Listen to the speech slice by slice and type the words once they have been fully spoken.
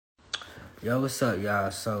Yo, what's up, y'all?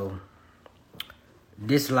 So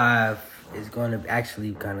this live is going to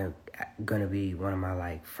actually gonna be one of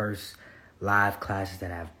my first live classes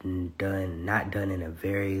that I've not done in a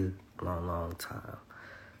very long time.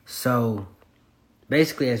 So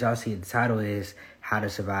basically, as y'all see, the title is "How to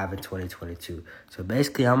Survive in 2022." So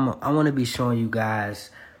basically, I want to be showing you guys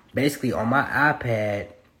basically on my iPad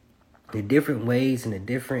the different ways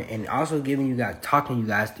and also talking you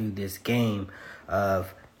guys through this game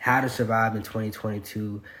of how to survive in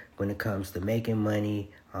 2022 when it comes to making money,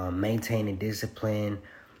 maintaining discipline,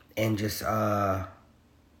 and just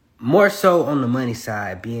more so on the money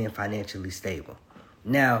side, being financially stable.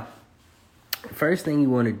 Now, first thing you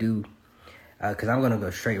want to do, because I'm going to go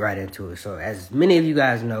straight right into it. So as many of you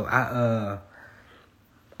guys know, I'm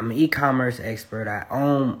an e-commerce expert. I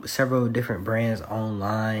own several different brands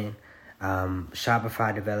online.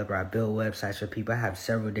 Shopify developer. I build websites for people. I have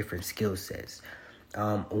several different skill sets.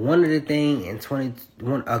 A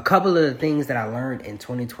couple of the things that I learned in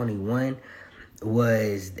 2021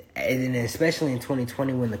 was, and especially in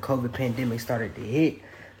 2020 when the COVID pandemic started to hit,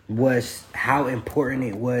 was how important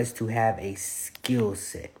it was to have a skill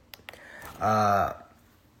set.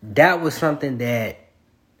 That was something that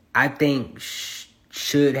I think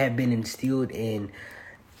should have been instilled in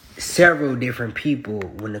several different people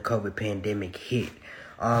when the COVID pandemic hit.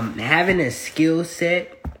 Having a skill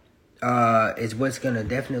set is what's going to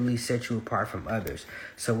definitely set you apart from others.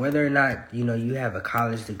 So whether or not, you have a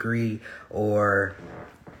college degree or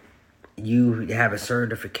you have a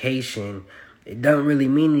certification, it doesn't really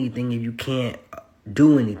mean anything if you can't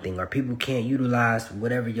do anything or people can't utilize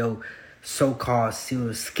whatever your so-called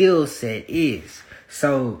skill set is.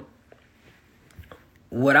 So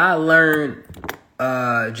what I learned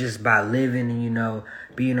just by living and,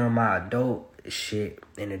 being on my adult shit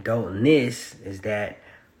and adultness is that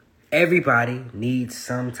everybody needs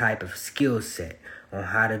some type of skill set on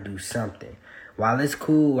how to do something. While it's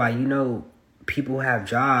cool, while people have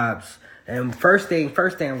jobs, and first thing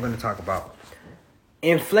I'm going to talk about,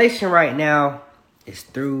 inflation right now is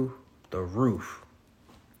through the roof.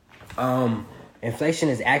 Inflation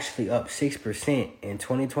is actually up 6% in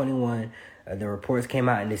 2021. The reports came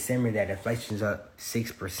out in December that inflation is up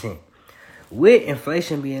 6%. With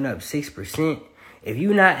inflation being up 6%, if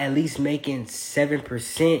you're not at least making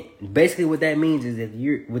 7%, basically what that means is if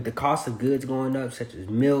you're with the cost of goods going up, such as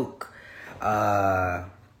milk,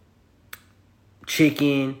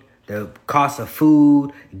 chicken, the cost of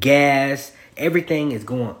food, gas, everything is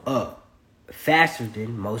going up faster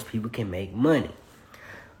than most people can make money.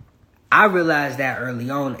 I realized that early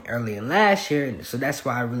in last year, so that's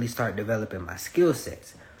why I really started developing my skill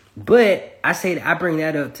sets. But I bring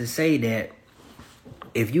that up to say that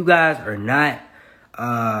if you guys are not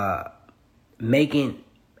making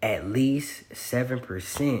at least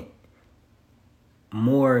 7%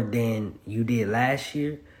 more than you did last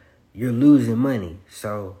year, you're losing money.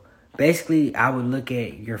 So basically, I would look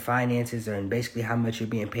at your finances and basically how much you're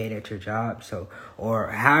being paid at your job, or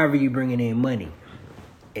however you're bringing in money.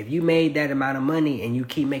 If you made that amount of money and you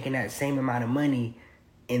keep making that same amount of money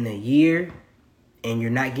in a year and you're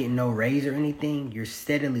not getting no raise or anything, you're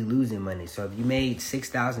steadily losing money. So if you made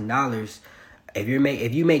 $6,000, if you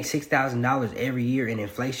make $6,000 every year and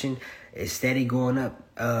inflation is steady going up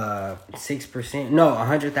 6%, no,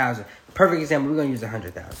 100,000. Perfect example, we're going to use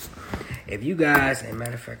 100,000. If you guys, as a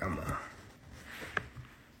matter of fact,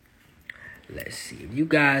 let's see. If you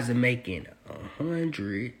guys are making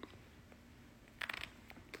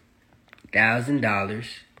 $100,000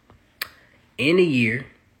 in a year,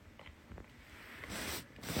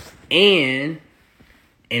 and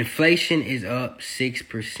inflation is up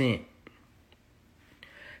 6%.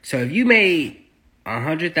 So if you made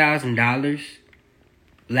 $100,000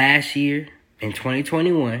 last year in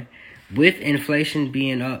 2021, with inflation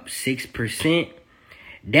being up 6%,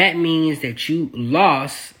 that means that you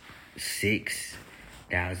lost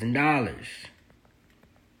 $6,000.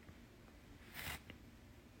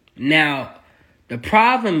 Now, the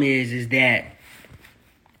problem is that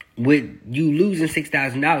with you losing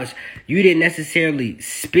 $6,000, you didn't necessarily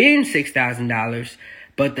spend $6,000,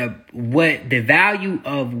 but the value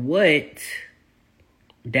of what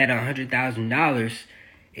that $100,000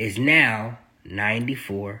 is now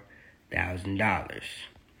 $94,000.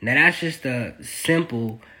 Now that's just a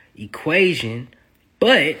simple equation,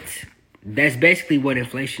 but that's basically what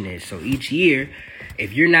inflation is. So each year,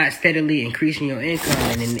 if you're not steadily increasing your income,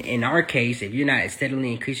 and in our case, if you're not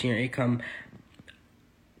steadily increasing your income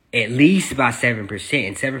at least by 7%, and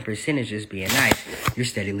 7% is just being nice, you're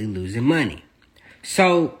steadily losing money.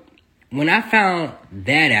 So when I found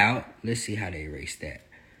that out, let's see how they erase that.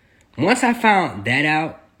 Once I found that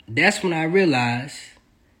out, that's when I realized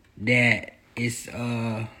that it's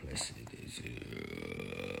let's see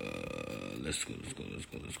this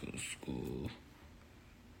let's go.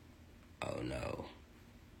 Oh no.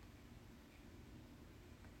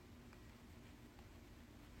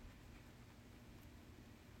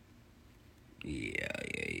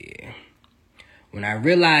 Yeah. When I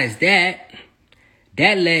realized that,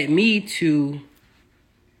 that led me to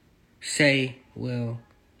say, well,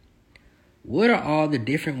 what are all the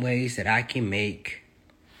different ways that I can make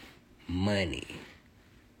money?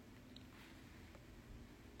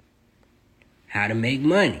 How to make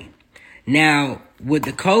money. Now, with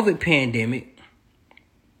the COVID pandemic,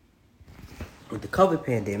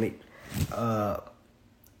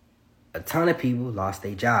 a ton of people lost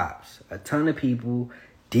their jobs. A ton of people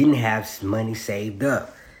didn't have money saved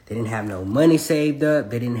up. They didn't have no money saved up.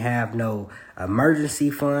 They didn't have no emergency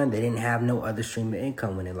fund. They didn't have no other stream of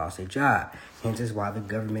income when they lost their job. Hence is why the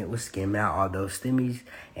government was skimming out all those stimmies,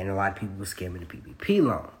 and a lot of people were skimming the PPP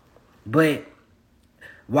loan. But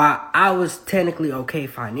while I was technically okay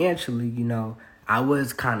financially, I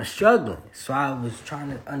was kind of struggling. So I was trying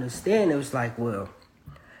to understand. It was like, well,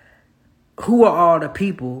 who are all the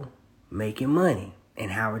people making money,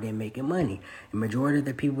 and how are they making money? The majority of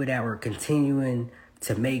the people that were continuing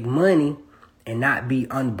to make money and not be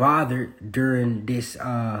unbothered during this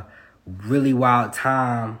really wild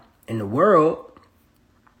time in the world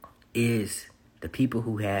is the people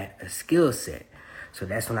who had a skill set. So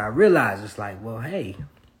that's when I realized, it's like, well, hey,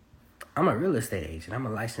 I'm a real estate agent. I'm a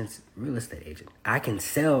licensed real estate agent. I can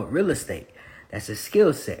sell real estate. That's a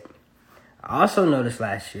skill set. I also noticed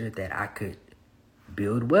last year that I could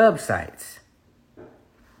build websites.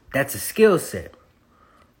 That's a skill set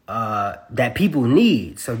that people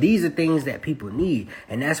need. So these are things that people need.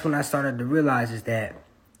 And that's when I started to realize is that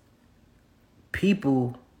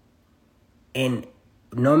people, and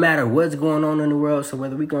no matter what's going on in the world, so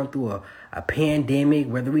whether we're going through a pandemic,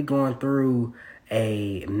 whether we're going through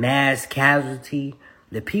a mass casualty,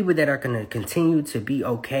 the people that are going to continue to be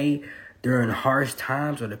okay during harsh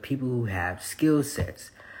times are the people who have skill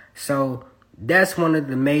sets. So that's one of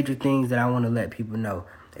the major things that I want to let people know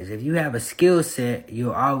is if you have a skill set,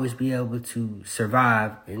 you'll always be able to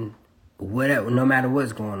survive in whatever, no matter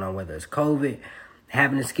what's going on, whether it's COVID,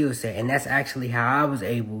 having a skill set. And that's actually how I was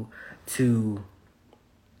able to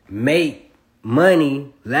make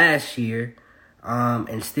money last year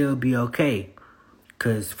and still be okay.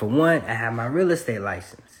 Because for one, I have my real estate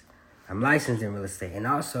license. I'm licensed in real estate. And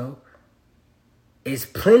also, it's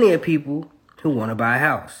plenty of people who want to buy a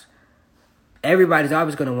house. Everybody's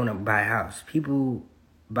always going to want to buy a house. People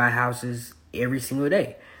buy houses every single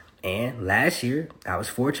day. And last year, I was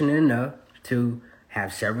fortunate enough to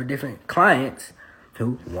have several different clients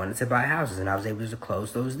who wanted to buy houses. And I was able to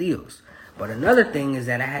close those deals. But another thing is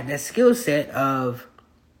that I had that skill set of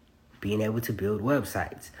being able to build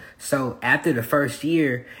websites. So after the first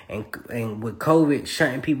year and with COVID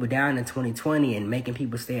shutting people down in 2020 and making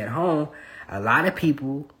people stay at home, a lot of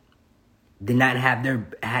people did not have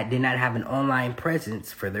an online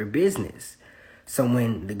presence for their business. So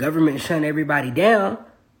when the government shut everybody down,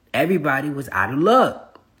 everybody was out of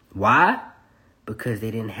luck. Why? Because they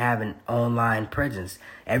didn't have an online presence.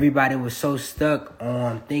 Everybody was so stuck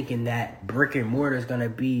on thinking that brick and mortar is going to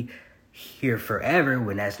be here forever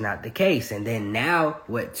when that's not the case. And then now,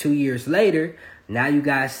 2 years later, now you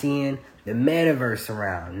guys seeing the metaverse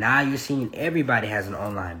around. Now you're seeing everybody has an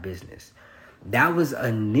online business. That was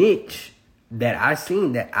a niche that I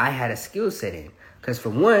seen that I had a skill set in. Because for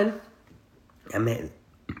one,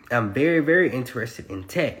 I'm very, very interested in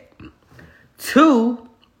tech. Two,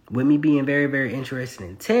 with me being very, very interested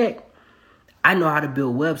in tech, I know how to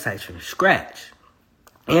build websites from scratch.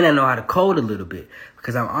 And I know how to code a little bit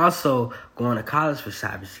because I'm also going to college for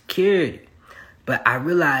cybersecurity. But I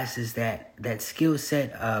realized is that skill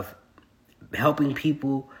set of helping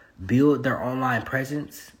people build their online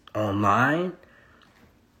presence online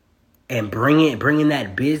and bringing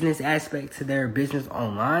that business aspect to their business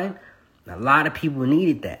online, a lot of people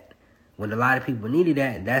needed that. When a lot of people needed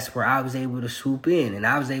that, that's where I was able to swoop in. And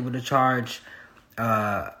I was able to charge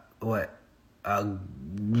a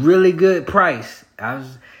really good price. I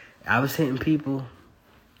was hitting people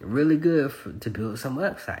really good to build some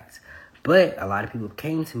websites. But a lot of people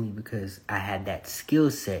came to me because I had that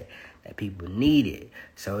skill set that people needed.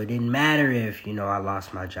 So it didn't matter if, I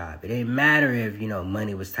lost my job. It didn't matter if,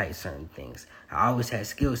 money was tight, certain things. I always had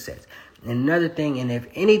skill sets. And another thing, and if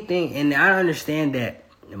anything, and I understand that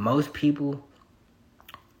most people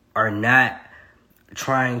are not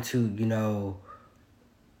trying to,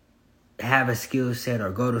 have a skill set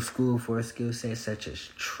or go to school for a skill set such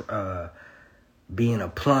as being a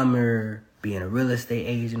plumber, being a real estate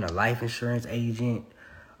agent, a life insurance agent,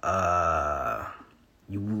 a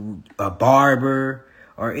barber,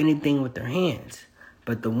 or anything with their hands.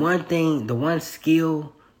 But the one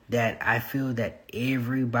skill that I feel that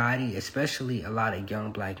everybody, especially a lot of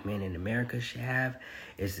young black men in America, should have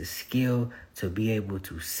is the skill to be able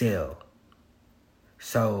to sell.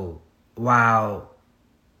 So while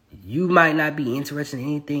you might not be interested in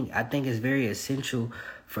anything, I think it's very essential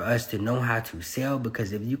for us to know how to sell,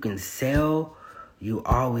 because if you can sell, you'll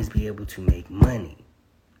always be able to make money.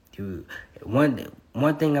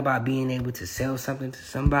 One thing about being able to sell something to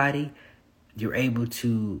somebody, you're able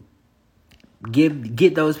to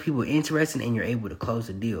get those people interested, and you're able to close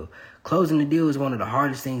the deal. Closing the deal is one of the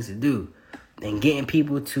hardest things to do, and getting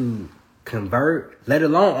people to convert, let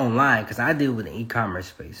alone online, because I deal with the e-commerce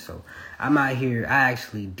space. So I'm out here, I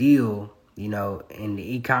actually deal, in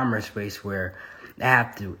the e-commerce space where I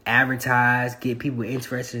have to advertise, get people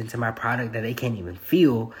interested into my product that they can't even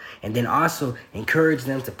feel, and then also encourage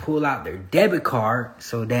them to pull out their debit card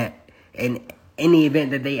so that in any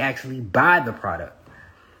event that they actually buy the product.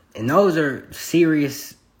 And those are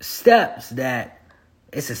serious steps that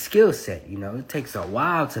it's a skill set, It takes a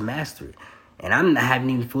while to master it. And I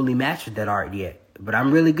haven't even fully mastered that art yet, but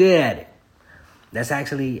I'm really good at it.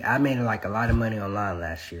 I made a lot of money online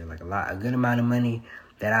last year. A good amount of money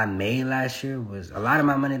that I made last year a lot of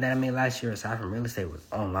my money that I made last year, aside from real estate, was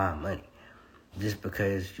online money. Just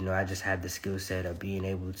because, I just had the skill set of being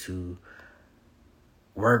able to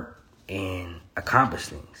work and accomplish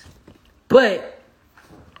things. But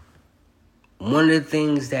one of the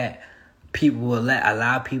things that people will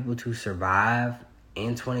allow people to survive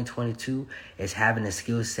in 2022 is having a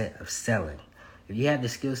skill set of selling. If you have the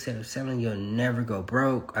skill set of selling, you'll never go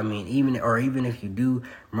broke. I mean, even if you do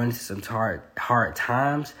run into some hard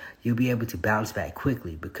times, you'll be able to bounce back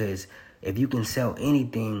quickly, because if you can sell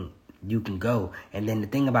anything, you can go. And then the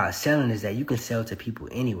thing about selling is that you can sell to people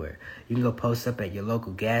anywhere. You can go post up at your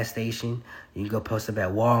local gas station. You can go post up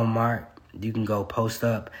at Walmart. You can go post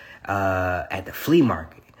up at the flea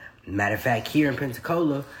market. Matter of fact, here in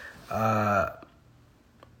Pensacola,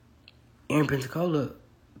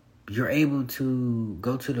 you're able to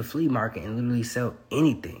go to the flea market and literally sell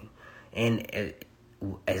anything. And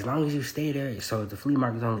as long as you stay there, so the flea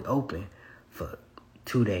market is only open for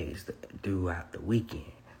 2 days throughout the weekend,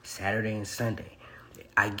 Saturday and Sunday.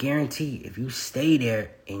 I guarantee if you stay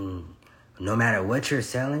there, and no matter what you're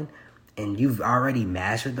selling, and you've already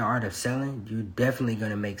mastered the art of selling, you're definitely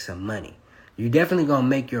going to make some money. You're definitely going to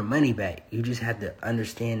make your money back. You just have to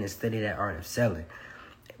understand and study that art of selling.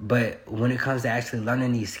 But when it comes to actually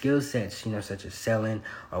learning these skill sets, such as selling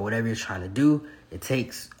or whatever you're trying to do, it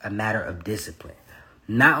takes a matter of discipline.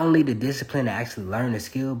 Not only the discipline to actually learn the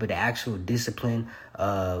skill, but the actual discipline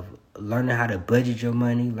of learning how to budget your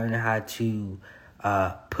money, learning how to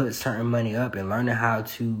put certain money up, and learning how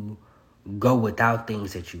to go without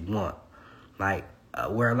things that you want.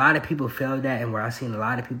 Where a lot of people failed at, and where I've seen a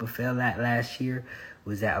lot of people fail at last year,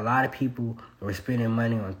 was that a lot of people were spending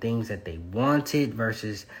money on things that they wanted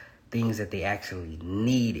versus things that they actually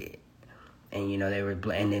needed. And,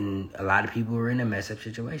 and then a lot of people were in a mess up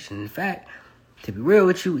situation. In fact, to be real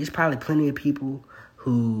with you, it's probably plenty of people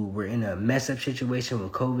who were in a mess up situation when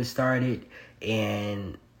COVID started,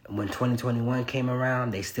 and when 2021 came around,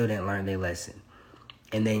 they still didn't learn their lesson.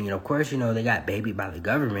 And then, of course, they got babied by the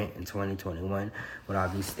government in 2021 with all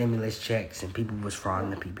these stimulus checks, and people was frauding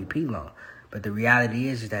the PPP loan. But the reality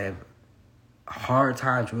is that if hard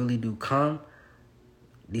times really do come,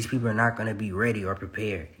 these people are not going to be ready or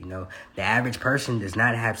prepared. The average person does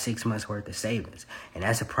not have 6 months worth of savings, and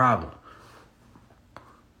that's a problem.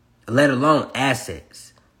 Let alone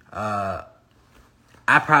assets. I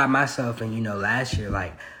pride myself in, last year,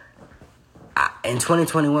 in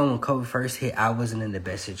 2021, when COVID first hit, I wasn't in the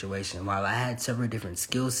best situation. While I had several different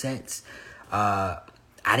skill sets, I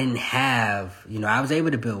didn't have, I was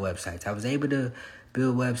able to build websites. I was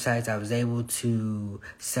able to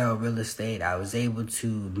sell real estate. I was able to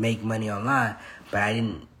make money online, but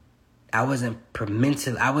I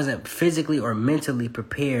wasn't physically or mentally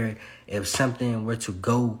prepared if something were to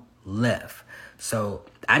go left. So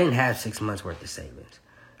I didn't have 6 months worth of savings.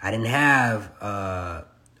 I didn't have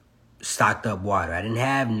stocked up water. I didn't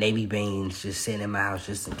have Navy beans just sitting in my house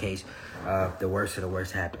just in case the worst of the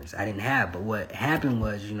worst happens. I didn't have. But what happened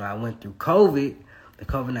was, I went through COVID, the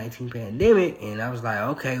COVID-19 pandemic, and I was like,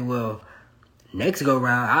 okay, well, next go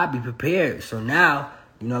round, I'll be prepared. So now,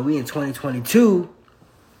 we in 2022,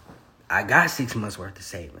 I got 6 months worth of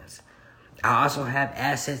savings. I also have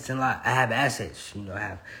assets I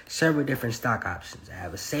have several different stock options. I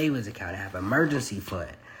have a savings account. I have an emergency fund.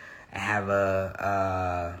 I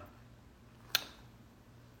have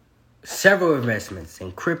several investments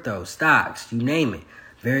in crypto, stocks, you name it.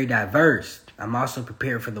 Very diverse. I'm also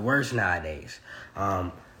prepared for the worst nowadays.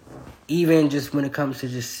 Even just when it comes to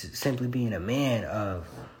just simply being a man,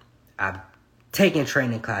 I've taken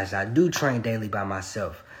training classes. I do train daily by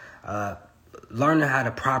myself. Learning how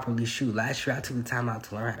to properly shoot. Last year I took the time out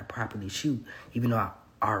to learn how to properly shoot, even though I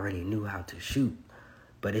already knew how to shoot.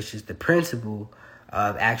 But it's just the principle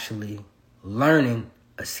of actually learning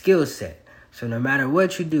a skill set. So no matter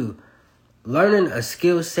what you do, learning a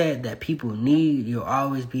skill set that people need, you'll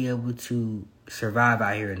always be able to survive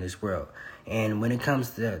out here in this world. And when it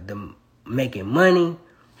comes to the making money,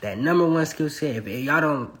 that number one skill set, if y'all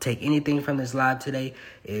don't take anything from this live today,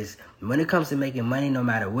 is when it comes to making money, no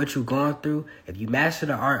matter what you're going through, if you master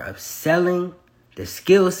the art of selling, the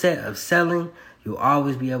skill set of selling, you'll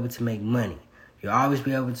always be able to make money. You'll always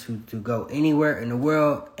be able to go anywhere in the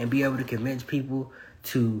world and be able to convince people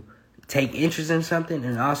to take interest in something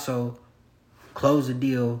and also close the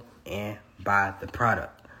deal and buy the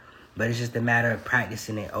product. But it's just a matter of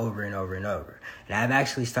practicing it over and over and over. And I've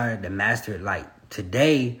actually started to master it. Like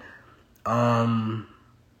today, all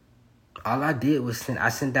I did was I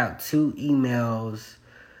sent out 2 emails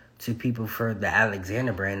to people for the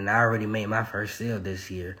Alexander brand, and I already made my first sale this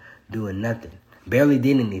year doing nothing. Barely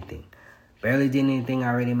did anything. I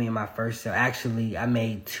already made my first sale. Actually, I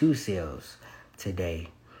made 2 sales today.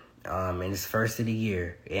 And it's first of the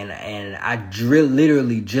year, and I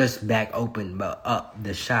literally just back opened up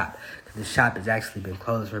the shop. The shop has actually been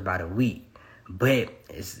closed for about a week, but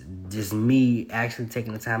it's just me actually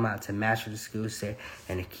taking the time out to master the skill set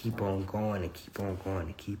and to keep on going and keep on going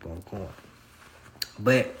and keep on going.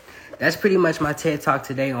 But that's pretty much my TED Talk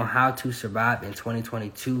today on how to survive in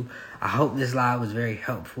 2022. I hope this live was very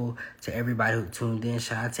helpful to everybody who tuned in.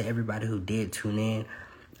 Shout out to everybody who did tune in.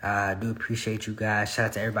 I do appreciate you guys. Shout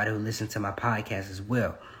out to everybody who listens to my podcast as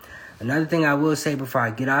well. Another thing I will say before I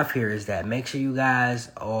get off here is that make sure you guys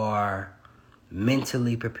are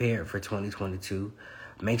mentally prepared for 2022.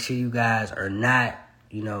 Make sure you guys are not,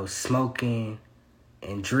 smoking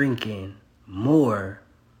and drinking more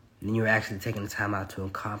than you're actually taking the time out to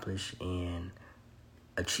accomplish and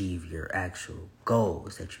achieve your actual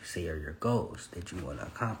goals that you say are your goals that you want to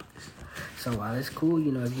accomplish. So while it's cool,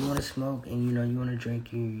 if you want to smoke and you want to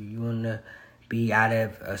drink, you want to be out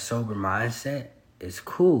of a sober mindset, it's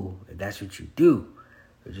cool if that's what you do.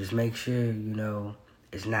 But just make sure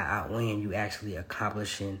it's not outweighing you actually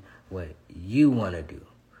accomplishing what you want to do,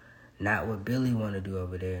 not what Billy want to do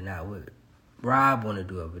over there, not what Rob want to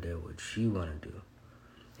do over there, what you want to do.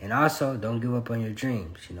 And also, don't give up on your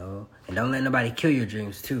dreams, and don't let nobody kill your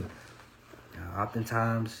dreams, too.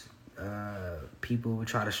 Oftentimes, people will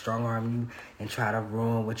try to strong-arm you and try to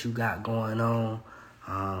ruin what you got going on.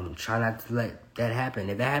 Try not to let that happen.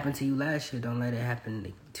 If that happened to you last year, don't let it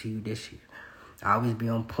happen to you this year. Always be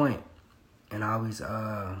on point and always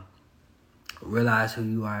realize who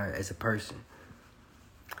you are as a person.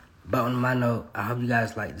 But on my note, I hope you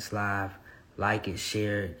guys like this live. Like it,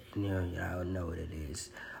 share it, y'all know what it is.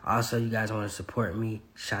 Also, you guys want to support me,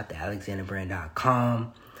 shop to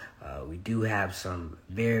alexanderbrand.com. We do have some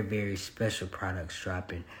very, very special products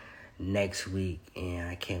dropping next week, and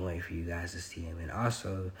I can't wait for you guys to see them. And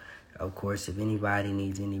also, of course, if anybody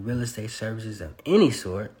needs any real estate services of any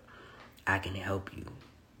sort, I can help you.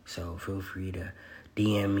 So feel free to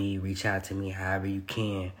DM me, reach out to me however you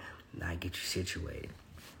can, and I'll get you situated.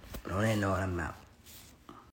 But on that note, I'm out.